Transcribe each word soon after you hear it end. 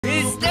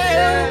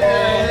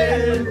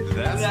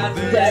That's what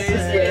they That's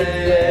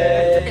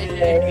say.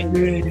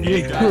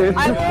 I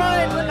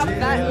won! Look, I'm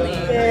fatly!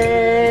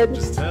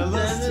 Just tell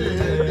us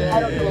today. I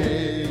don't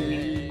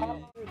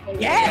know.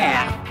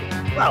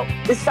 Yeah! Bro,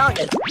 this song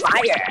is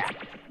fire!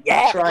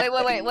 Yeah!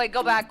 Wait,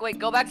 go back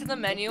to the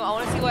menu. I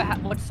want to see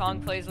what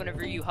song plays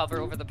whenever you hover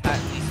over the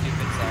patently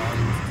stupid song.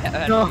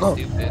 No,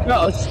 Stupid.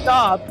 no,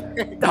 stop!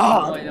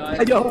 Stop!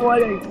 I don't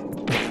want to.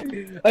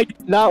 I do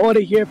not want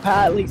to hear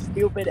patently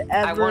stupid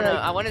ever.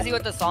 I wanna see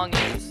what the song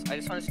is. I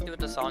just wanna see what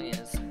the song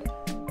is.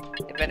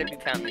 It better be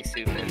patently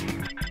stupid.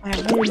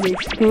 Patently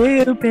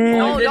stupid.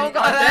 No, don't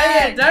go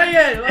back! Dang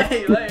it!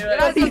 Wait. What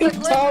are you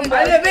talking about?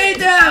 I didn't mean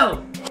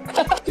to!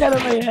 Get out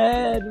of my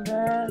head,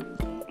 man.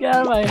 Get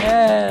out of my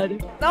head.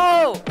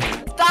 No!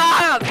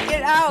 Stop!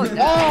 Get out!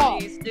 No!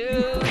 Patently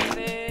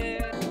stupid.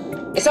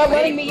 It's not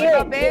letting me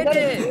in.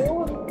 Bandit!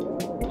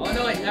 Oh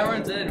no, wait,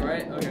 everyone's in,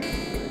 right? Okay.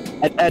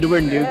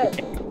 Edward knew.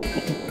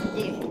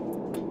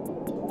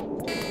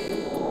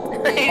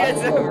 He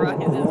just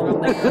rises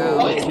from the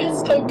ground. It's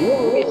so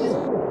cool.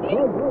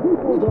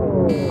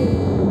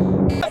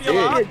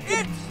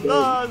 It's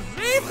the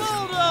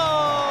Zeeboldo!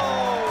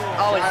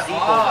 Oh, it's Zeeboldo.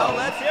 Oh,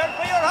 let's hear it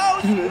for your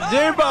host,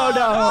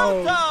 Zeeboldo!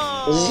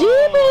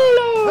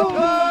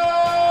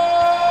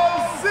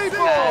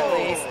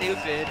 Patently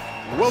stupid.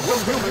 Welcome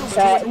humans to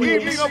an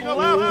evening of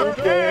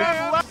laughter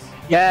and laughter.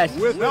 Yes,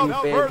 Without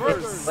stupid. further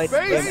It's the best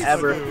game space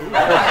ever. ado,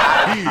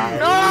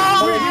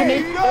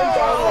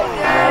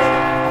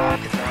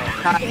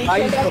 Can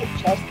you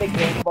adjust the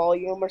game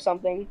volume or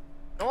something?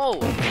 No!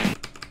 Oh,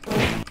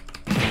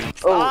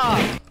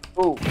 Stop!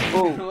 oh,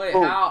 Wait,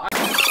 oh. how?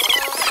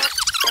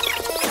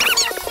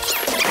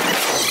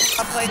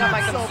 I'm playing on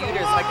my computer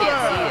so I can't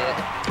see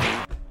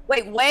it.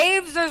 Wait,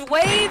 waves? There's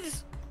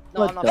waves?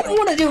 No, I'm not I don't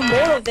want to do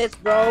more of this,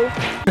 bro.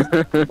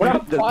 We're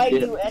not buying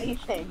you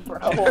anything, bro.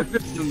 No,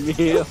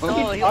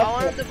 I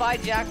wanted to buy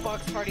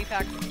Jackbox Party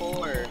Pack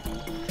 4.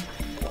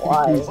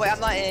 Why? Wait, I'm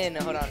not in.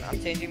 Hold on,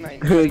 I'm changing my name.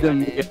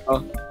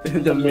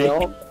 The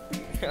meal?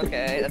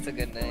 Okay, that's a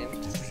good name.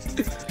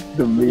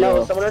 The meal.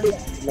 No, someone already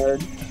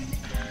nerd.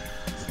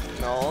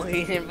 No,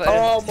 he didn't put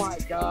Oh my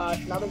gosh,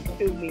 now there's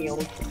 2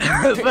 meals.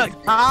 But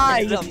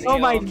hi, you It's a know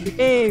my meal.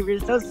 name, you're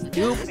so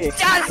stupid.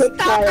 Just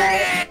stop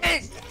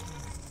it!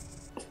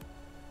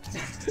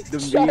 The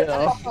Shut meal.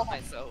 up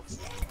myself.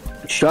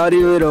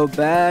 Shawty little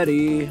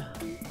baddie.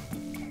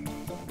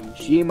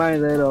 She my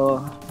little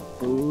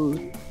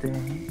food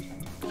thing.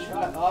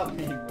 Shut up,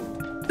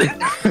 people.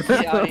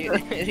 Yeah,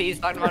 he's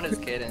talking about his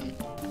kitten.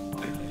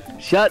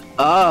 Shut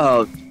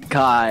up,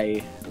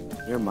 Kai.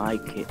 You're my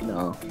kid.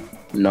 No.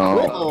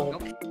 Go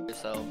kill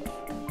yourself.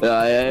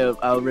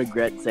 I'll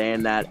regret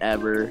saying that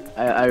ever.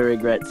 I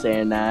regret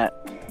saying that.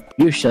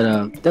 You shut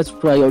up. That's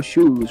for your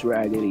shoes,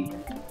 Raggedy.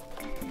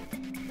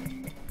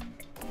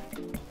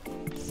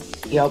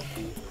 Yep.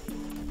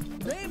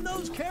 Name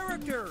those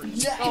characters.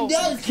 Name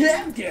those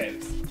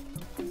characters!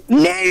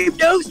 Name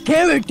those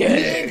characters!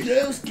 Name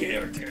those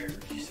characters!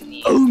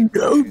 Oh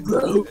no,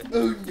 bro.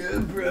 Oh no,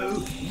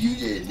 bro. You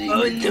didn't name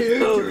Oh, the no,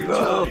 characters,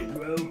 bro.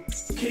 bro.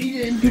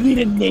 Kaden. You need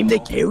to name the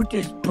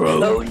characters,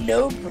 bro. Oh,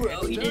 no,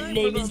 bro. He didn't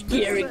name his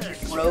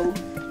characters, bro.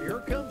 Here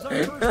comes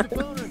our first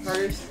opponent.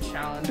 First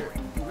challenger.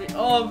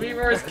 Oh, me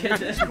versus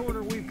This Kaden.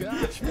 corner we've got.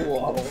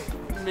 Whoa.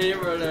 Me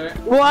versus.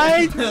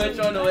 What? Which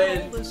one to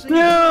win?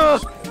 No.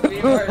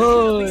 Me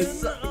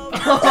versus.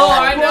 Oh,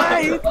 I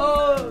know.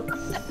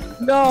 Oh.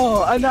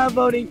 No, I'm not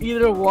voting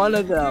either one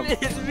of them.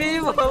 It's me,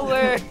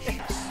 Mower.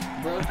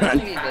 Bro,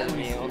 He does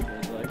meal.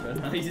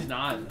 he's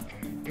not.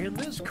 In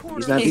this corner,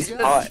 He's not He's these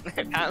just-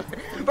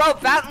 Bro,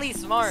 fatly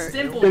smart.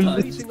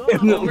 Simpleton. facing off.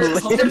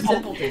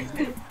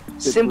 Simpleton.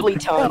 Simply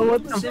Tongue.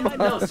 What the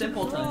No,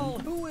 Simpleton. Well,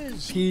 who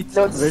is Pete?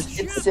 the No,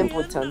 it's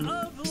Simpleton.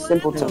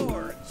 Simpleton.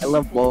 Lord? I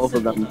love both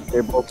of them.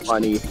 They're both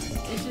funny.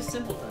 It's just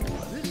Simpleton.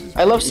 This is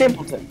I love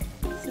Simpleton.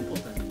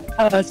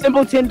 Simpleton.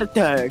 Simpleton the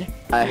third.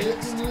 I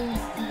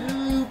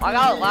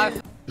got it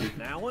live.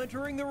 now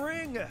entering the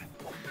ring.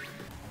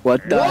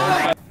 What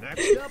the?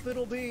 Next up,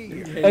 it'll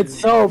be. It's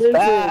so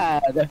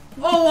bad.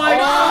 Oh my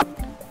god!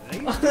 These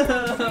two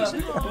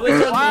facing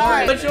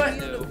off. Which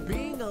one?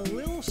 Being a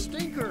little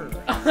stinker.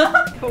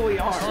 We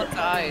I'm are.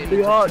 tied.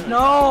 We all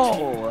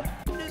no.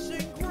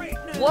 Witnessing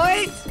greatness.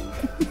 What?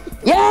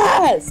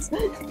 Yes.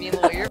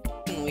 Milo, you're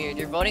f***ing weird.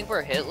 You're voting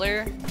for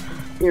Hitler?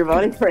 You're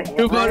voting for him.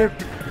 You voted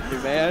for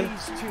man.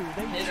 These two,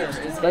 they Hitter. just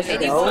It's Let's And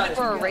hitter. you go. voted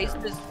for a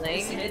racist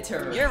thing?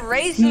 Hitter. You're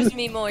racist,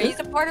 Mimo. He's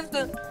a part of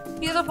the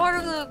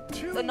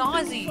two the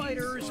Nazis.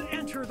 fighters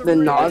enter The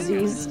ring.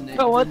 Nazis?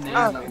 Oh, what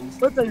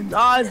the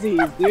Nazis,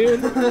 dude?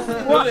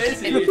 Who is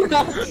he? Who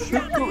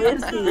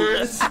is he?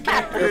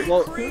 They're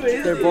both.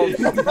 They're both.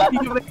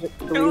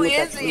 Who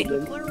is he?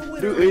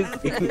 Who is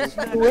he?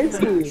 Who is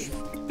he?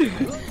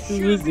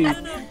 Who is he?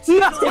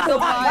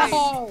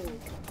 No!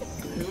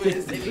 Who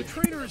is The he?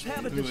 trainers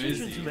have a Who is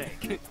decision he? to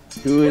make.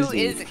 Who Who is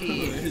he? is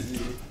he? Who is he?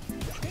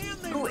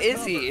 Can they Who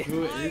is he? recover?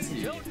 Who is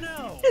he? Don't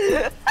know.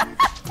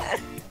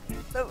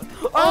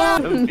 Oh!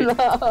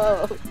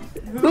 No.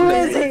 Who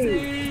is he?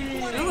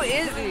 Who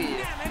is he?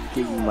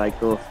 King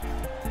Michael.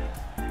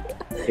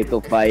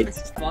 Pickle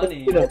fights.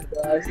 Funny.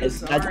 It's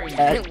Sorry.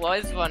 It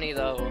was funny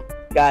though.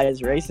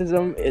 Guys,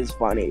 racism is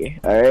funny.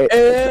 Alright?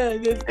 Hey,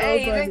 you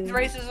think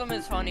racism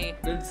is funny?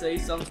 Then say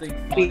something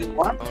funny.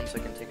 What? Phone so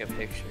I can take a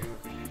picture.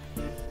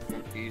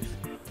 Jeez.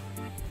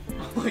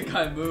 Oh my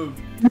god, move.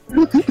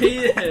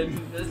 Hayden,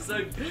 that's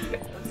so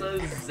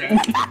zen.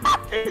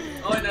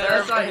 Oh no,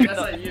 that's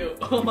not you.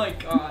 Oh my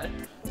god.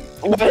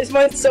 Why is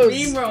mine so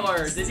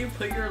Steamroller, did you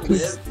put your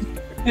lip?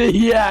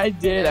 Yeah, I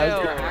did. Ew.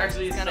 You're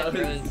actually Kinda so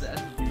gross. zen.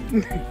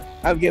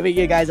 I'm giving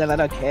you guys a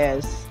little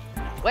kiss.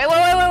 Wait,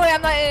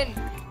 I'm not in.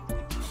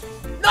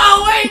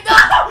 No, wait, no!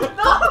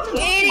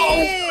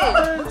 Idiot!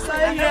 I'm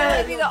I'm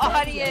gonna be the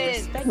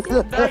audience.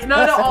 No,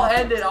 I'll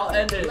end it.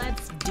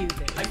 Let's do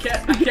this. I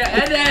can't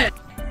end it!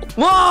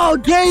 Whoa,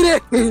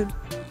 Gaten!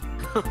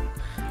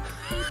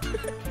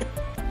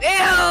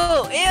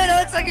 Ew! It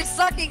looks like you're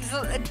sucking.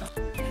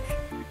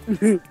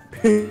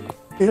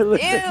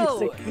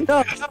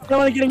 No, I don't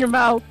want to get in your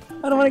mouth.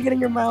 I don't want to get in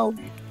your mouth.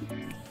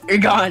 You're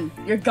gone.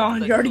 You're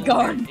gone. You're already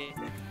gone.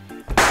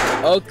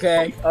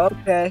 Okay.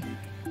 Okay.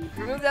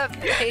 Remove that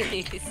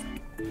face.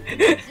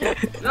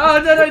 No, I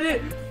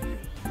didn't.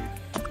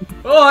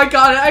 Oh, I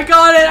got it!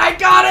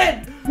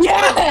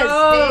 Yes!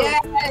 No!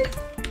 Yes!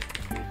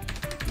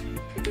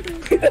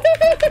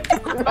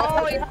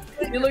 Oh,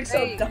 You look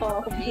so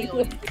dumb.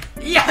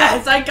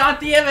 Yes, I got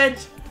the image!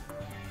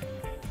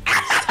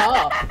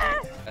 Stop.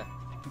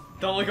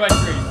 Don't look at my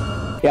screen.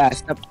 Yeah,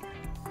 stop.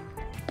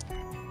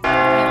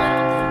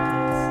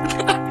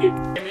 Give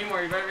me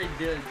more, you better be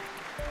good.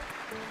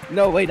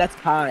 No, wait, that's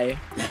Kai.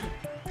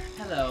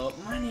 Hello,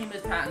 my name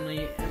is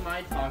Patently, and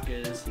my talk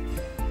is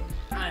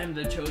I am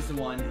the chosen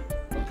one,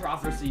 a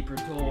prophecy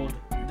foretold.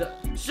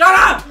 Shut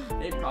up!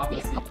 A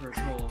prophecy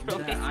foretold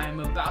that I am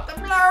about to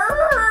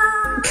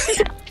blur.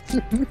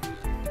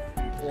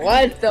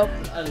 What the?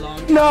 A long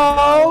time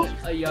No! ago,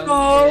 a young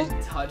No!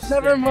 kid touched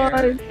Never the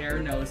mind. hair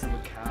nose of a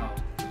cow.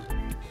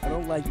 I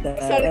don't like that.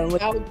 That's I not don't a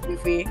like- cow,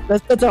 Goofy.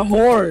 That's a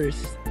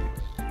horse.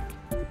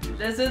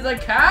 This is a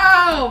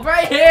cow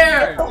right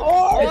here.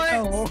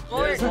 Sports!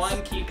 There's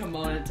one key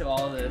component to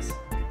all this.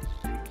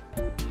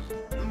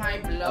 My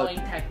blowing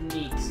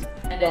techniques,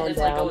 and Blowing it's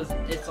like down.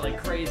 it's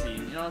like crazy. You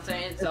know what I'm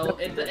saying? So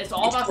it's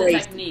all It's about crazy.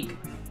 the technique.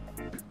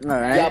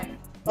 Alright. Yup.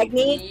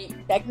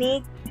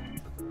 Technique.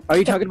 Are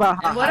you talking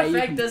about how And what high you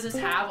effect can- does this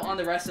have on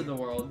the rest of the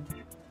world?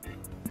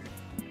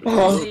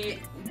 Oh. See,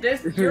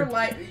 your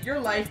life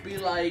be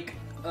like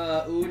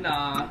ooh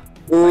nah.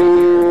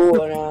 Ooh,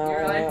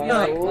 Your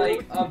life be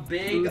like a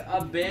big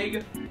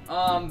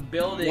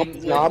building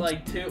with Knobs.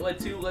 like two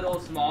little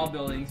small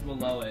buildings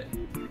below it.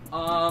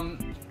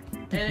 And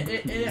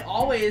it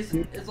always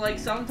is like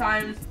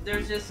sometimes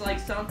there's just like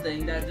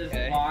something that just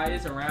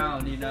flies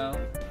around, you know.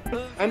 I'm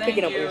Thank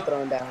picking up what you. you're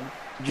throwing down.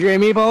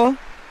 Dreamy Ball?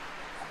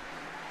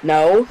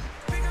 No.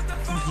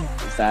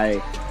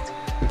 Sorry.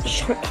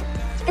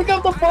 Pick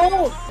up the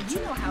phone. You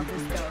know how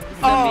this goes.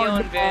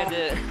 Neon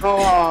Bandit.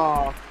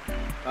 Oh.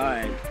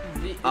 Alright.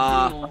 Zeal.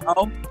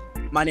 Hello.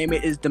 My name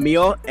is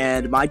Demille,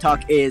 and my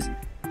talk is,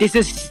 this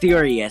is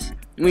serious.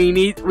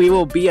 We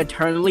will be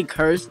eternally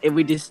cursed if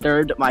we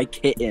disturbed my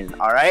kitten,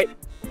 alright?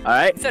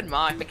 Alright? You said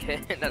my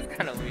kid. That's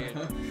kind of weird.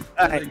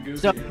 Alright,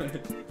 so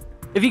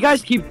if you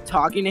guys keep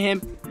talking to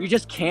him, you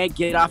just can't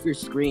get off your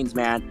screens,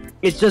 man.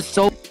 It's just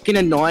so fucking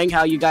annoying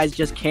how you guys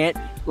just can't,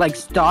 like,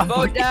 stop.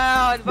 Vote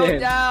down! Vote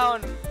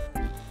down!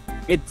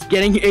 It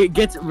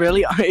gets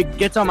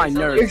on my You're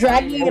nerves.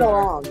 dragging it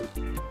along.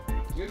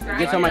 You're Gets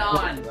dragging on it my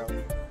on.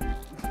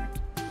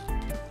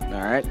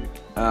 Alright.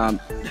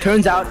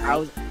 Turns out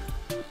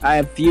I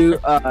have few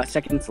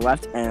seconds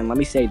left, and let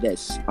me say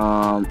this.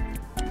 What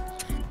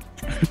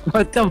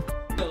the?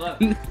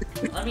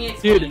 Let me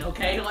explain,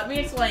 okay? Let me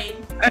explain.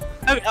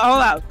 I mean,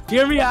 hold out.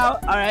 Hear me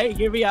out. All right,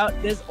 hear me out.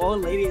 This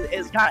old lady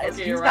is got.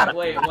 Okay, She's right. got.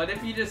 Wait, what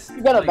if you just?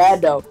 You got a like,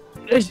 bad though.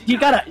 She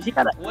gotta.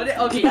 What if,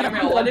 okay, hear me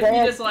out. What if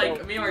you just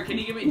like, Mimar, can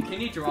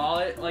you draw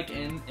it like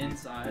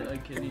inside?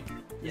 Like, can you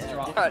just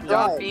draw?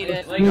 Don't feed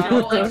it.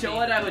 Like, show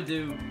what I would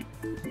do.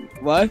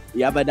 What?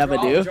 Yabba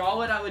dabba do. Draw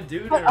what I would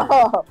do to her.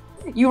 Oh,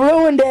 you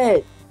ruined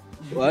it.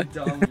 What?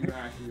 Dumb, you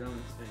actually don't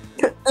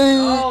understand.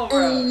 Oh,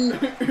 bro.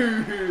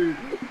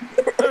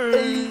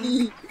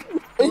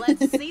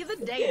 Let's see the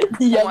data.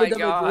 Oh my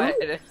god.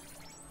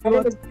 And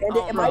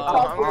my no.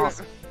 talk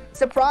is,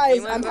 surprise,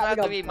 You I'm might have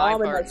having to a be my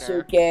bomb in my partner.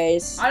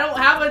 suitcase. I don't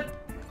have a.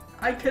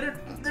 I couldn't.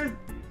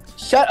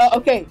 Shut up.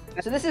 Okay,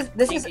 so this is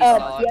Pinky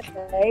sock.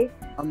 PSA,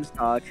 I'm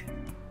stuck.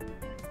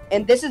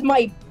 and this is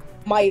my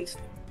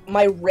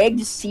rigged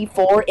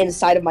C4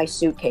 inside of my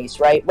suitcase,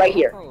 right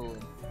here. Oh.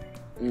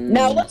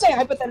 Now, let's say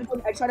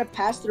hypothetically, I try to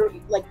pass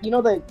through, like, you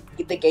know the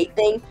gate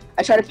thing?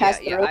 I try to pass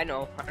Yeah, through, I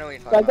know what you're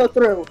so I talking go about.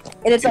 through,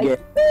 and it's like, Yeah.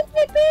 beep,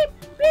 beep, beep,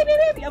 beep, beep,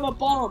 beep, you have a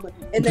bomb,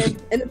 and then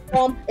the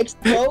bomb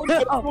explodes,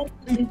 and everyone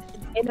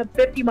in a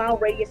 50-mile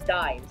radius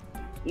dies.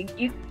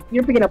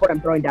 You're picking up what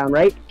I'm throwing down,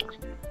 right?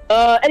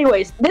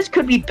 Anyways, this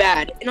could be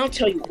bad, and I'll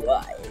tell you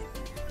why.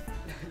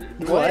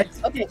 What?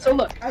 Okay, so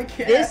look, I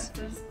can't.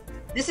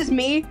 This is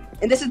me,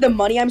 and this is the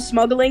money I'm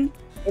smuggling.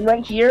 And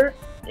right here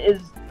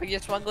is But you're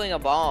smuggling a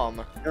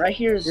bomb. right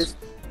here is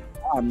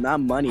Not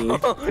money.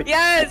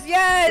 Yes,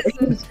 yes!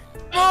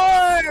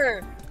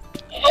 More!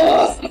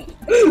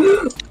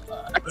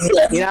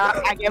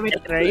 I give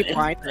it 3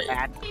 points for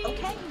that.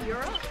 Okay,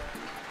 you're up.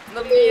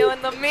 The meal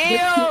and the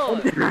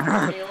meal!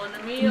 Meal and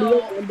the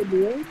meal. and the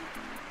meal.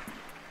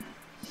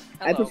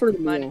 I Hello, prefer the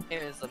my meal.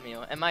 name is the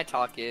meal, and my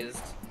talk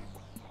is...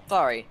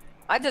 Sorry,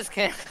 I just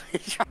can't...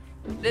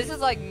 This is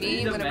like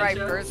me whenever I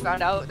first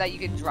found out that you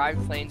can drive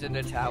planes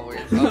into towers.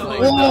 I was like,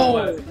 No.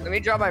 let me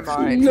drop my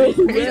mind. No, Let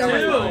me Me drop my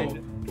too. mind.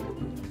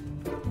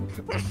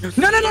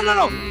 No.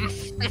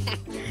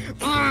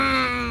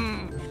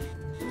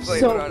 Wait,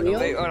 So hold on, real?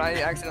 wait, hold on,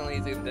 I accidentally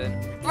zoomed in.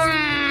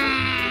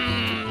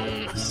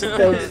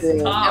 So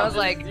real. I was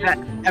like,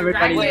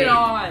 Everybody's Wait. Wait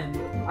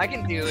on. I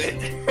can do it.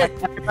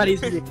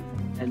 everybody's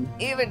and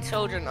Even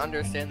children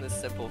understand this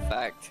simple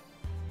fact.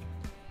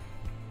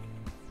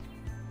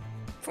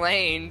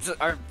 Planes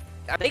are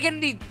they gonna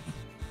be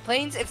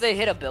planes if they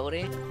hit a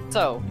building?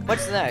 So,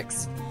 what's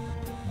next?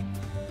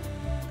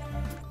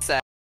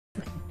 Sad.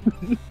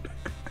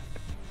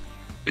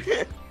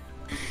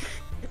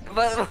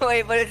 But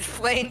wait, but it's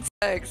plain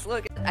sex.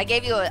 Look, I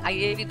gave you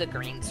the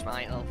green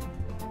smile.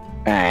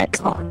 Thank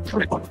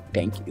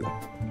you.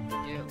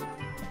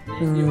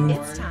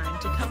 It's time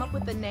to come up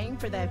with a name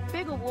for that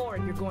big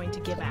award you're going to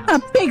give out. A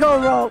big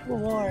old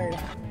reward.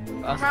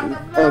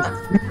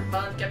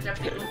 Get your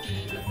people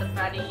key with the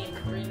fatty and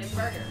the green and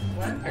burger.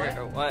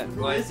 What?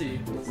 Who What? is he?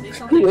 Say Who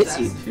something is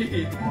he?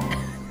 zesty.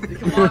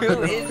 Come on.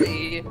 Who is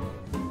he?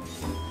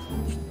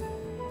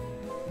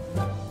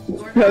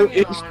 We're No, hanging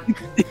it's- on.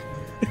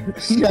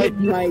 Shut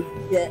my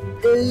get.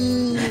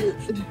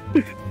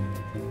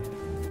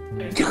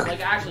 Like,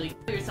 actually,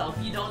 kill yourself.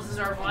 You don't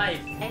deserve life.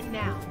 And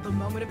now, the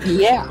moment of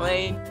truth. Yeah.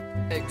 Plain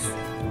sex.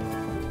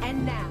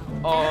 And now,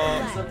 Oh,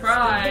 at last,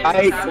 Surprise! I-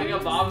 I'm having a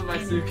bomb in my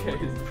suitcase.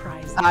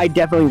 prize. I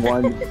definitely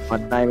won.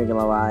 I'm not even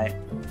gonna lie.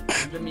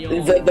 The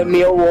meal. The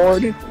meal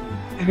ward.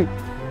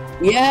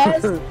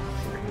 Yes. The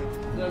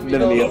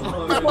meal.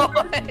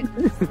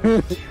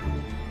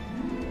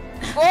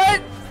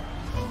 What?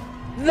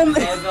 The The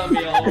meal.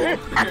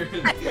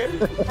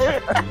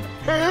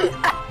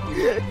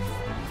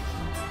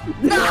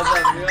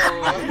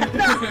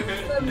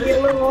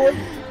 meal ward.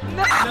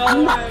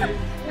 No way.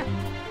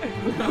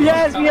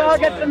 Yes, we all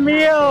get the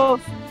meal.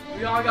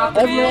 We all got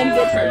the Everyone meal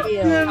gets award. the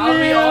meal. How do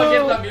we all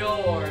get the meal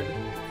award?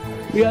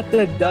 We got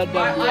the done.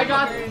 I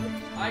got.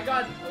 Who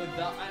got the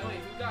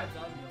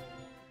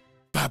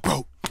meal?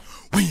 Bro,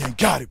 we ain't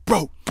got it,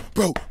 bro.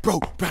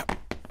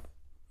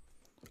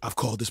 I've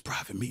called this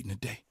private meeting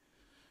today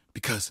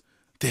because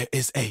there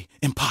is a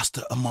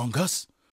imposter among us.